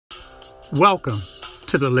Welcome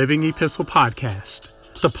to the Living Epistle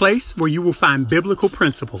Podcast, the place where you will find biblical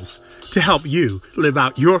principles to help you live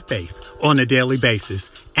out your faith on a daily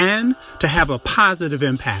basis and to have a positive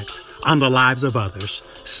impact on the lives of others.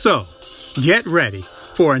 So, get ready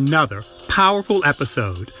for another powerful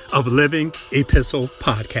episode of Living Epistle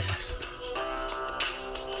Podcast.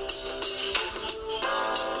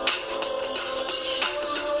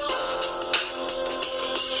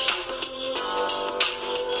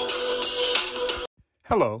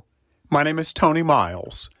 Hello, my name is Tony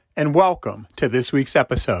Miles, and welcome to this week's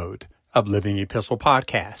episode of Living Epistle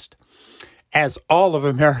Podcast. As all of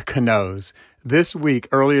America knows,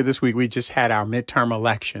 earlier this week, we just had our midterm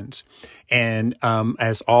elections. And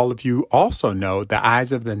as all of you also know, the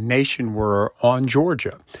eyes of the nation were on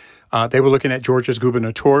Georgia. They were looking at Georgia's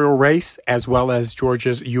gubernatorial race as well as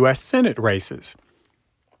Georgia's U.S. Senate races.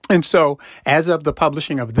 And so as of the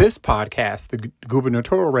publishing of this podcast, the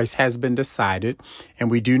gubernatorial race has been decided.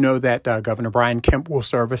 And we do know that Governor Brian Kemp will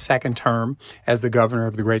serve a second term as the governor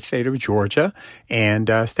of the great state of Georgia.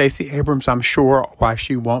 And Stacey Abrams, I'm sure, while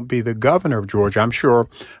she won't be the governor of Georgia, I'm sure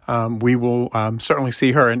we will certainly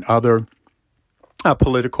see her in other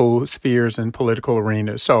political spheres and political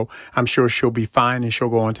arenas. So I'm sure she'll be fine and she'll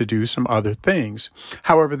go on to do some other things.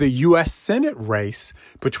 However, the U.S. Senate race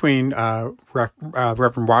between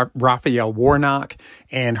Reverend Raphael Warnock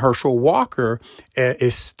and Herschel Walker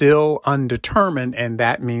is still undetermined, and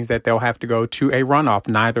that means that they'll have to go to a runoff.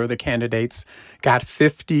 Neither of the candidates got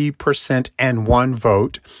 50% and one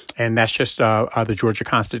vote, and that's just the Georgia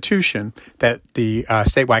Constitution, that the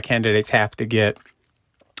statewide candidates have to get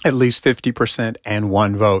at least 50% and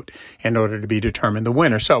one vote in order to be determined the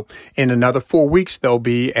winner. So in another 4 weeks, there'll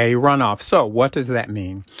be a runoff. So what does that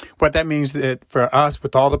mean? What that means that for us,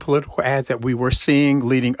 with all the political ads that we were seeing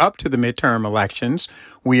leading up to the midterm elections,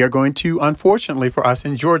 we are going to, unfortunately for us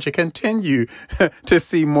in Georgia, continue to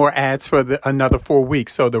see more ads for another 4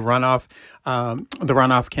 weeks. So the runoff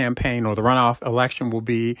campaign or the runoff election will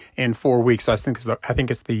be in 4 weeks. So I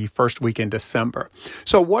think it's the first week in December.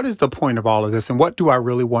 So what is the point of all of this, and what do I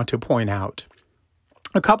really want to point out?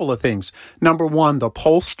 A couple of things. Number one, the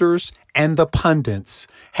pollsters and the pundits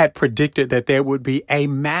had predicted that there would be a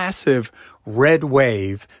massive red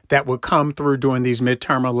wave that would come through during these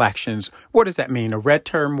midterm elections. What does that mean? A red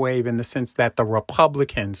term wave in the sense that the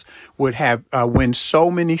Republicans would have win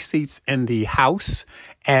so many seats in the House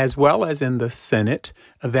as well as in the Senate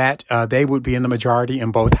that they would be in the majority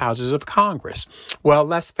in both houses of Congress. Well,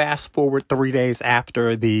 let's fast forward 3 days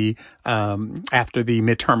after the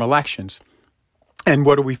midterm elections. And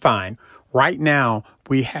what do we find? Right now,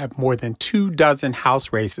 we have more than 24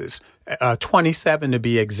 House races, 27 to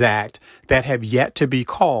be exact, that have yet to be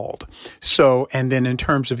called. So, and then in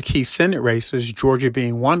terms of key Senate races, Georgia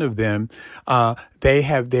being one of them,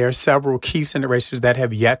 there are several key Senate races that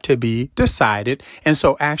have yet to be decided. And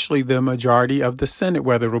so actually the majority of the Senate,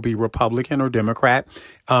 whether it'll be Republican or Democrat,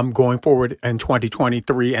 going forward in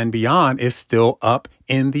 2023 and beyond, is still up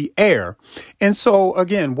in the air. And so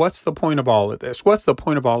again, what's the point of all of this? What's the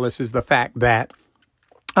point of all this is the fact that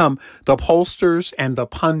the pollsters and the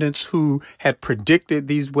pundits who had predicted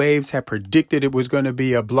these waves had predicted it was going to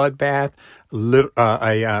be a bloodbath,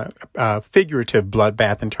 a figurative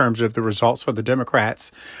bloodbath in terms of the results for the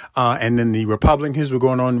Democrats. And then the Republicans were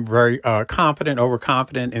going on very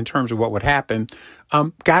overconfident in terms of what would happen.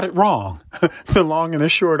 Got it wrong. The long and the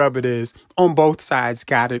short of it is on both sides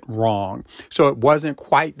got it wrong. So it wasn't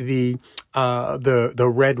quite the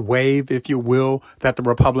red wave, if you will, that the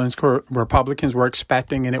Republicans were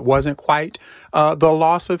expecting. And it wasn't quite the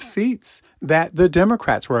loss of seats that the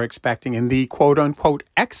Democrats were expecting. And the quote unquote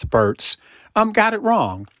experts got it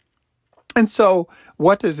wrong. And so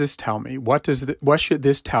what does this tell me? What should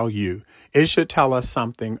this tell you? It should tell us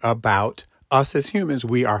something about us as humans.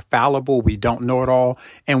 We are fallible. We don't know it all,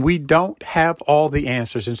 and we don't have all the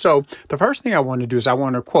answers. And so the first thing I want to do is I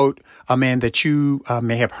want to quote a man that you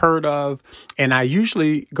may have heard of. And I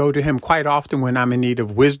usually go to him quite often when I'm in need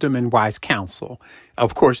of wisdom and wise counsel.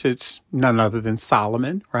 Of course, it's none other than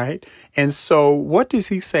Solomon, right? And so what does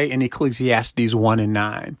he say in Ecclesiastes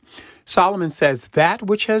 1:9? Solomon says, "That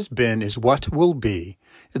which has been is what will be.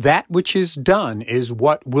 That which is done is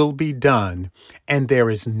what will be done. And there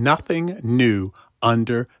is nothing new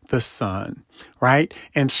under the sun." Right?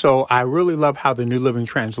 And so I really love how the New Living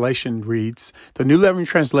Translation reads. The New Living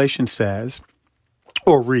Translation says,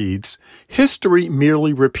 or reads, "History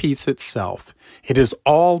merely repeats itself. It has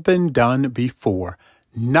all been done before.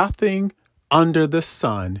 Nothing under the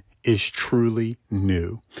sun is truly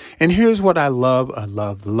new. And here's what I love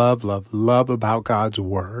about God's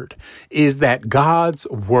word is that God's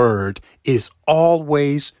word is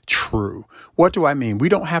always true. What do I mean? We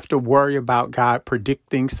don't have to worry about God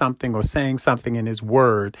predicting something or saying something in his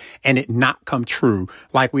word and it not come true,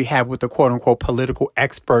 like we have with the quote unquote political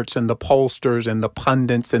experts and the pollsters and the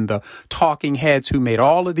pundits and the talking heads who made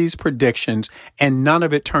all of these predictions and none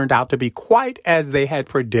of it turned out to be quite as they had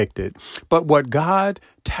predicted. But what God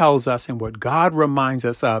tells us and what God reminds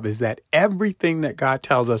us of is that everything that God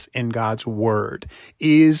tells us in God's word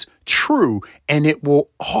is true, and it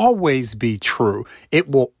will always be true.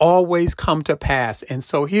 It will always come to pass. And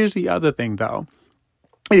so here's the other thing, though,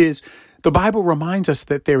 is the Bible reminds us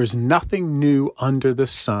that there is nothing new under the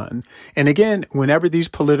sun. And again, whenever these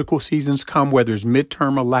political seasons come, whether it's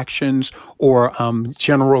midterm elections or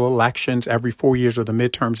general elections every 4 years or the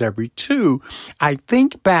midterms every 2, I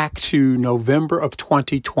think back to November of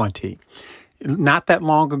 2020. Not that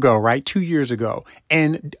long ago, right? 2 years ago.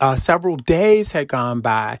 And several days had gone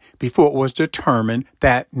by before it was determined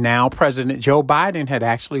that now President Joe Biden had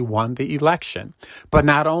actually won the election. But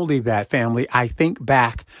not only that, family, I think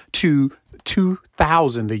back to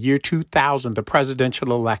 2000, the year 2000, the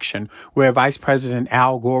presidential election, where Vice President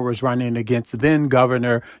Al Gore was running against then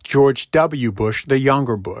Governor George W. Bush, the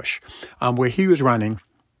younger Bush, where he was running.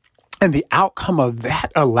 And the outcome of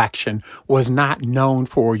that election was not known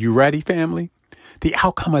for, you ready, family? The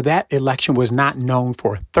outcome of that election was not known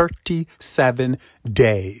for 37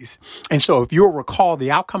 days. And so if you'll recall, the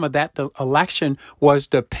outcome of that election was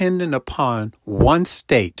dependent upon one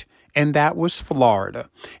state, and that was Florida.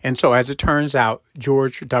 And so as it turns out,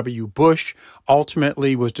 George W. Bush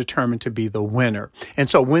ultimately was determined to be the winner. And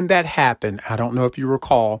so when that happened, I don't know if you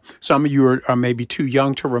recall, some of you are maybe too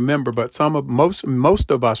young to remember, but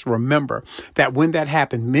most of us remember that when that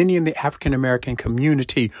happened, many in the African American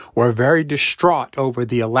community were very distraught over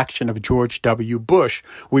the election of George W. Bush.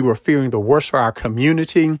 We were fearing the worst for our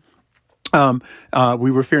community.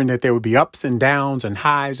 We were fearing that there would be ups and downs and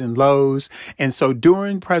highs and lows. And so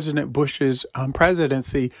during President Bush's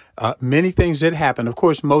presidency, many things did happen. Of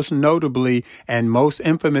course, most notably and most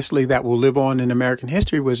infamously that will live on in American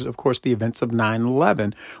history was, of course, the events of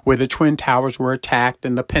 9/11, where the Twin Towers were attacked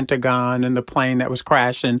and the Pentagon and the plane that was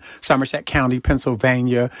crashed in Somerset County,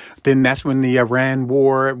 Pennsylvania. Then that's when the Iran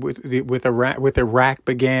war with Iraq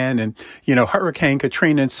began, and, Hurricane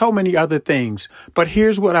Katrina and so many other things. But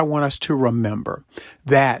here's what I want us to remember,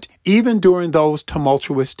 that even during those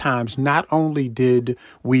tumultuous times, not only did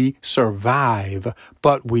we survive,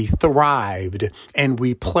 but we thrived, and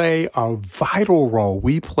we play a vital role.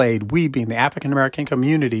 We being the African American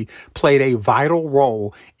community, played a vital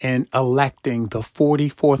role in electing the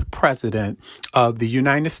 44th president of the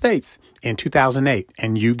United States in 2008.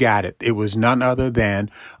 And you got it. It was none other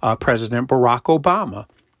than President Barack Obama.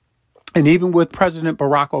 And even with President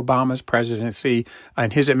Barack Obama's presidency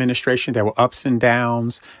and his administration, there were ups and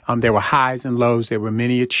downs. There were highs and lows. There were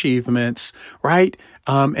many achievements, right?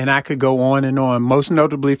 And I could go on and on. Most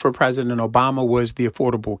notably for President Obama was the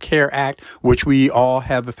Affordable Care Act, which we all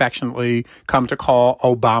have affectionately come to call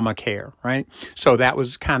Obamacare, right? So that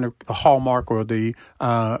was kind of the hallmark or the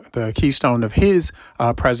keystone of his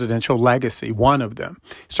presidential legacy, one of them.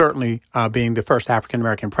 Certainly being the first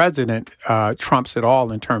African-American president trumps it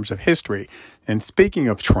all in terms of history. And speaking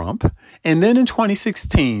of Trump, and then in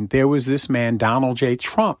 2016, there was this man, Donald J.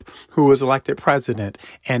 Trump, who was elected president.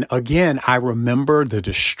 And again, I remember the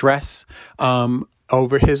distress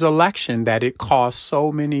over his election that it caused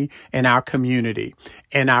so many in our community.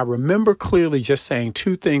 And I remember clearly just saying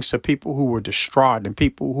two things to people who were distraught and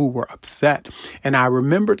people who were upset. And I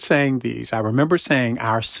remembered saying these. I remember saying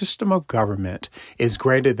our system of government is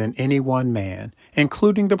greater than any one man,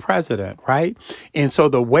 including the president, right? And so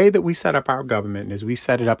the way that we set up our government is we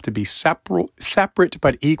set it up to be separate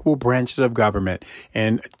but equal branches of government.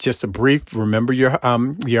 And just a brief, remember your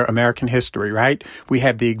American history, right? We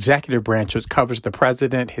have the executive branch, which covers the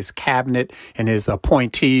president, his cabinet, and his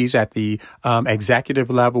appointees at the executive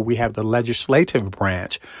level. We have the legislative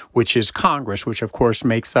branch, which is Congress, which of course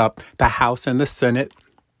makes up the House and the Senate.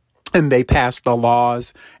 And they pass the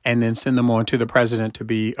laws and then send them on to the president to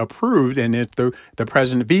be approved. And if the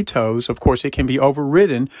president vetoes, of course, it can be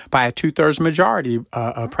overridden by a 2/3 majority.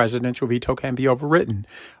 A presidential veto can be overridden.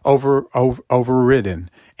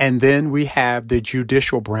 And then we have the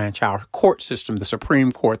judicial branch, our court system, the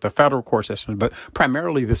Supreme Court, the federal court system, but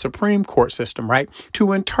primarily the Supreme Court system, right,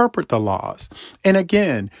 to interpret the laws. And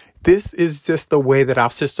again, This is just the way that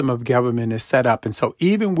our system of government is set up. And so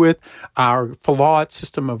even with our flawed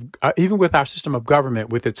system of, even with our system of government,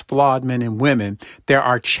 with its flawed men and women, there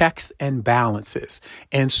are checks and balances.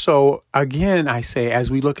 And so again, I say,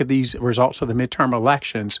 as we look at these results of the midterm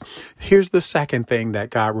elections, here's the second thing that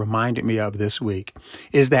God reminded me of this week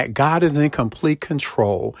is that God is in complete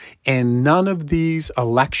control, and none of these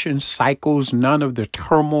election cycles, none of the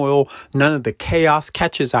turmoil, none of the chaos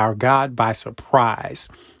catches our God by surprise.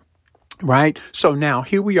 Right. So now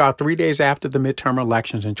here we are 3 days after the midterm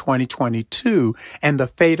elections in 2022, and the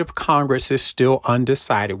fate of Congress is still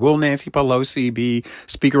undecided. Will Nancy Pelosi be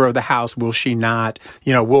Speaker of the House? Will she not?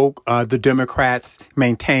 Will the Democrats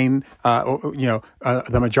maintain,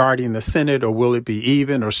 the majority in the Senate, or will it be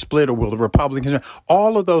even or split, or will the Republicans?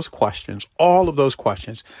 All of those questions.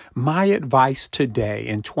 My advice today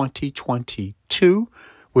in 2022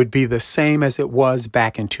 would be the same as it was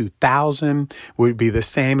back in 2000, would be the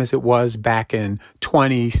same as it was back in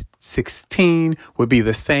 2016, would be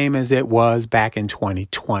the same as it was back in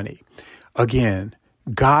 2020. Again,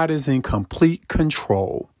 God is in complete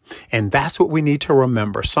control. And that's what we need to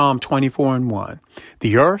remember. Psalm 24:1.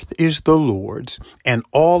 The earth is the Lord's and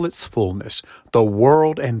all its fullness, the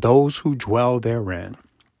world and those who dwell therein.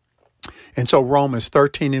 And so Romans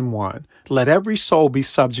 13:1, let every soul be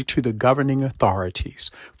subject to the governing authorities,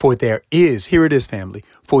 for there is, here it is, family,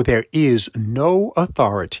 for there is no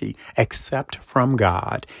authority except from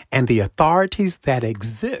God, and the authorities that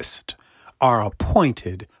exist are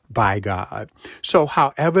appointed by God. So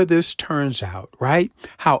however this turns out, right?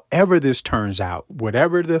 However this turns out,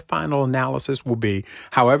 whatever the final analysis will be,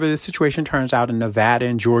 however the situation turns out in Nevada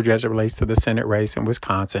and Georgia as it relates to the Senate race in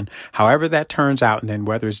Wisconsin, however that turns out, and then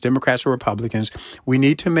whether it's Democrats or Republicans, we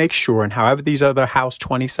need to make sure, and however these other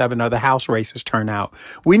 27 other House races turn out,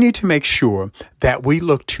 we need to make sure that we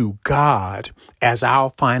look to God as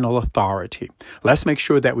our final authority. Let's make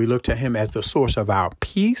sure that we look to him as the source of our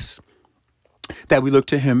peace, that we look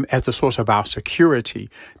to him as the source of our security,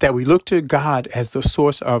 that we look to God as the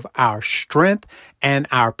source of our strength and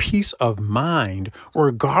our peace of mind,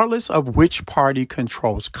 regardless of which party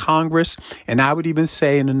controls Congress. And I would even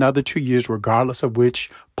say in another 2 years, regardless of which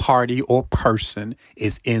party or person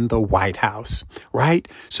is in the White House, right?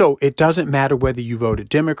 So it doesn't matter whether you voted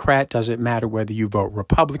Democrat, doesn't matter whether you vote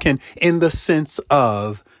Republican, in the sense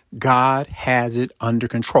of God has it under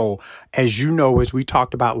control. As you know, as we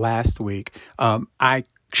talked about last week, I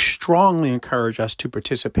strongly encourage us to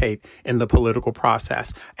participate in the political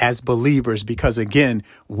process as believers, because again,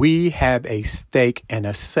 we have a stake and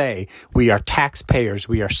a say. We are taxpayers.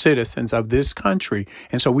 We are citizens of this country.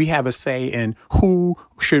 And so we have a say in who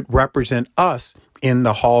should represent us in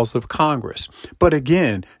the halls of Congress. But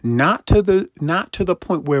again, not to the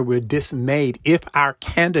point where we're dismayed if our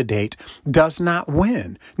candidate does not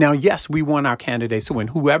win. Now, yes, we want our candidates to win,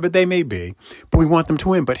 whoever they may be, but we want them to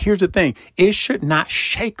win. But here's the thing. It should not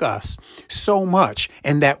shake us so much,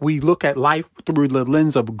 and that we look at life through the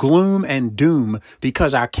lens of gloom and doom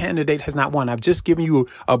because our candidate has not won. I've just given you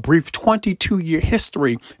a brief 22-year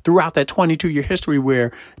history throughout that 22-year history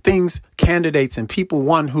where candidates and people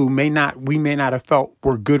won who we may not have felt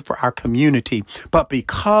were good for our community. But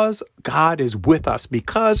because God is with us,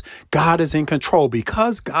 because God is in control,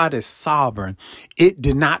 because God is sovereign, it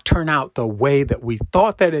did not turn out the way that we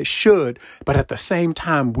thought that it should. But at the same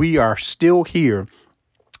time, we are still here,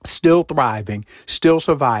 still thriving, still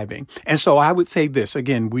surviving. And so I would say this,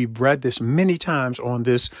 again, we've read this many times on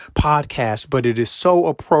this podcast, but it is so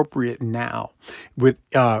appropriate now with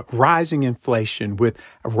rising inflation, with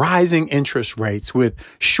rising interest rates, with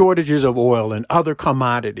shortages of oil and other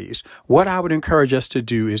commodities. What I would encourage us to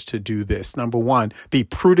do is to do this. Number one, be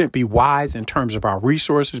prudent, be wise in terms of our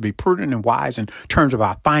resources, be prudent and wise in terms of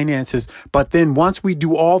our finances. But then once we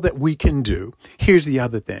do all that we can do, here's the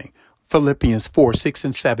other thing. Philippians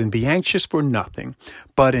 4:6-7, be anxious for nothing,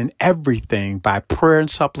 but in everything by prayer and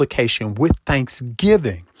supplication with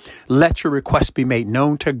thanksgiving, let your requests be made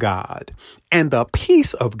known to God, and the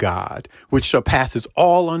peace of God, which surpasses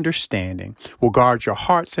all understanding, will guard your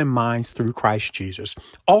hearts and minds through Christ Jesus.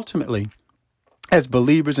 Ultimately, as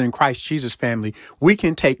believers in Christ Jesus, family, we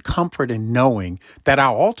can take comfort in knowing that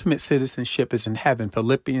our ultimate citizenship is in heaven.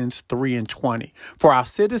 Philippians 3:20. For our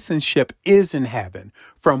citizenship is in heaven,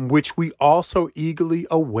 from which we also eagerly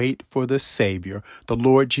await for the Savior, the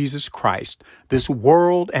Lord Jesus Christ. This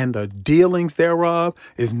world and the dealings thereof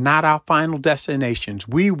is not our final destinations.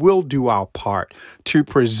 We will do our part to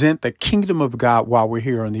present the kingdom of God while we're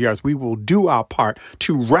here on the earth. We will do our part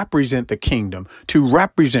to represent the kingdom, to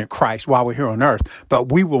represent Christ while we're here on earth. forth,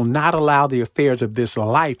 but we will not allow the affairs of this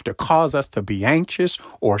life to cause us to be anxious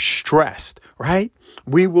or stressed, right?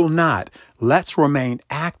 We will not. Let's remain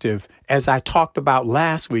active, as I talked about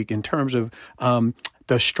last week, in terms of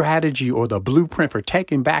the strategy or the blueprint for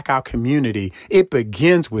taking back our community. It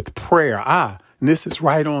begins with prayer. And this is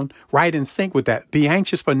right in sync with that. Be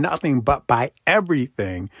anxious for nothing, but by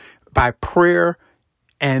everything, by prayer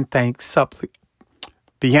and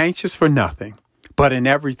be anxious for nothing, but in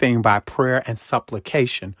everything by prayer and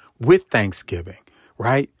supplication with thanksgiving,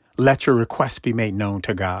 right? Let your requests be made known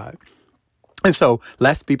to God. And so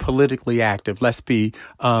let's be politically active. Let's be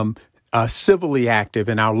civilly active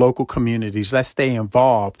in our local communities. Let's stay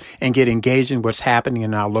involved and get engaged in what's happening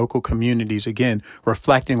in our local communities. Again,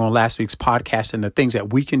 reflecting on last week's podcast and the things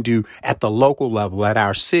that we can do at the local level, at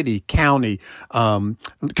our city, county,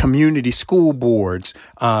 community, school boards,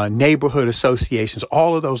 neighborhood associations,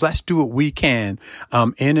 all of those. Let's do what we can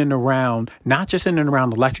in and around, not just in and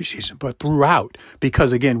around election season, but throughout.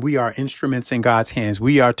 Because again, we are instruments in God's hands.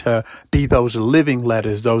 We are to be those living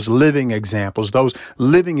letters, those living examples, those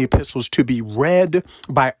living epistles to be read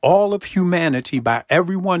by all of humanity, by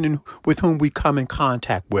everyone with whom we come in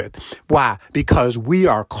contact with. Why? Because we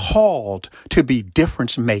are called to be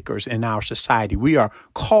difference makers in our society. We are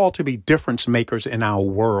called to be difference makers in our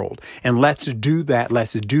world. And let's do that.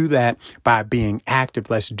 Let's do that by being active.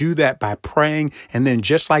 Let's do that by praying. And then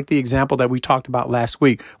just like the example that we talked about last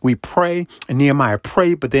week, we pray, and Nehemiah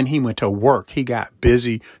prayed, but then he went to work. He got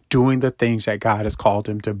busy doing the things that God has called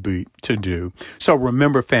him to do. So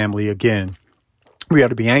remember, family, again, we are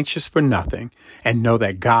to be anxious for nothing and know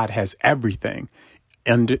that God has everything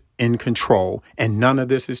in control, and none of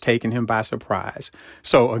this is taking him by surprise.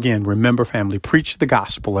 So again, remember, family, preach the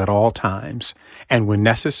gospel at all times, and when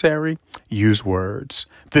necessary, use words.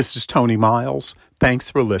 This is Tony Miles.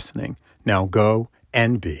 Thanks for listening. Now go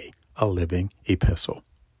and be a living epistle.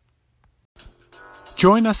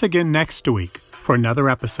 Join us again next week for another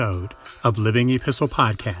episode of Living Epistle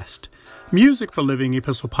Podcast. Music for Living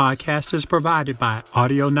Epistle Podcast is provided by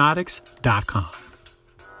Audionautics.com.